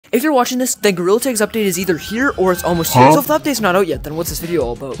If you're watching this, then Gorilla Tag's update is either here or it's almost here. So if the update's not out yet, then what's this video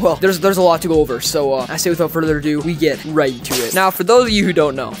all about? Well, there's a lot to go over, so I say without further ado, we get right to it. Now, for those of you who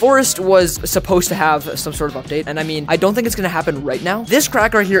don't know, Forest was supposed to have some sort of update, and I mean, I don't think it's gonna happen right now. This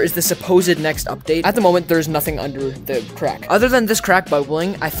crack right here is the supposed next update. At the moment, there's nothing under the crack. Other than this crack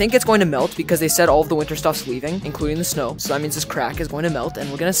bubbling, I think it's going to melt because they said all of the winter stuff's leaving, including the snow. So that means this crack is going to melt, and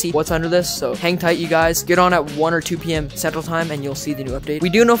we're gonna see what's under this. So hang tight, you guys. Get on at 1 or 2 p.m. Central Time, and you'll see the new update. We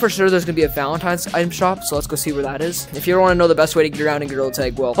do know for sure there's gonna be a Valentine's item shop, so let's go see where that is. If you want to know the best way to get around in Gorilla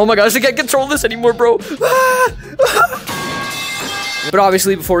Tag, well, oh my gosh, I can't control this anymore, bro. But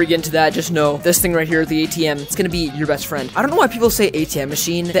obviously, before we get into that, just know this thing right here, the ATM, it's gonna be your best friend. I don't know why people say ATM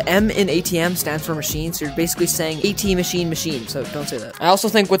machine. The M in ATM stands for machine, so you're basically saying AT machine, so don't say that. I also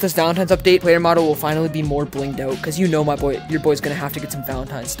think with this Valentine's update, player model will finally be more blinged out, because you know your boy's gonna have to get some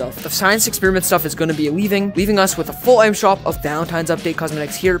Valentine's stuff. The science experiment stuff is gonna be leaving us with a full item shop of Valentine's update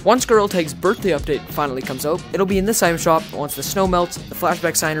cosmetics here. Once Gorilla Tag's birthday update finally comes out, it'll be in this item shop once the snow melts, the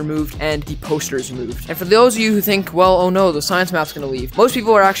flashback sign removed, and the poster is removed. And for those of you who think, well, oh no, the science map's gonna leave, most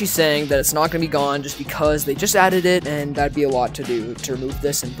people are actually saying that it's not going to be gone just because they just added it, and that'd be a lot to do to remove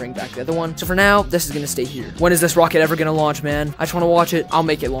this and bring back the other one. So for now, this is going to stay here. When is this rocket ever going to launch, man? I just want to watch it. I'll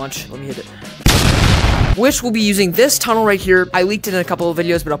make it launch. Let me hit it. Which will be using this tunnel right here. I leaked it in a couple of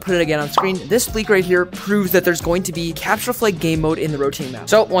videos, but I'll put it again on screen. This leak right here proves that there's going to be capture flag game mode in the rotating map.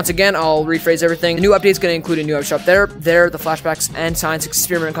 So once again, I'll rephrase everything. The new update is going to include a new item shop there, the flashbacks and science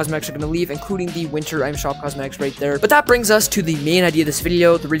experiment cosmetics are going to leave, including the winter item shop cosmetics right there. But that brings us to the main idea of this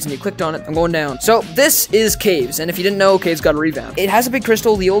video, the reason you clicked on it. I'm going down. So this is Caves, and if you didn't know, Caves got a revamp. It has a big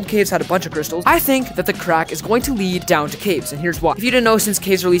crystal. The old Caves had a bunch of crystals. I think that the crack is going to lead down to Caves, and here's why. If you didn't know, since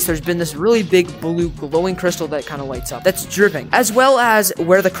Caves release, there's been this really big blue glowing crystal that kind of lights up, that's dripping, as well as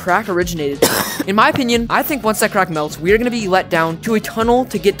where the crack originated. In my opinion, I think once that crack melts, we are going to be let down to a tunnel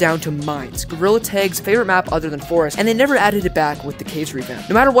to get down to mines, Gorilla Tag's favorite map other than Forest, and they never added it back with the Caves revamp.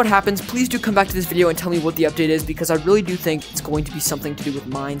 No matter what happens, please do come back to this video and tell me what the update is, because I really do think it's going to be something to do with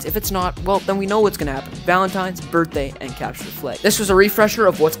mines. If it's not, well, then we know what's going to happen. Valentine's, birthday, and capture the flag. This was a refresher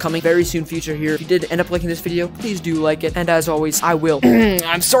of what's coming very soon future here. If you did end up liking this video, please do like it, and as always, I will.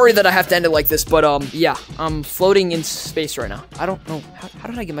 I'm sorry that I have to end it like this, but yeah, I'm floating in space right now. I don't know. How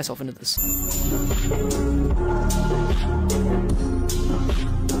did I get myself into this?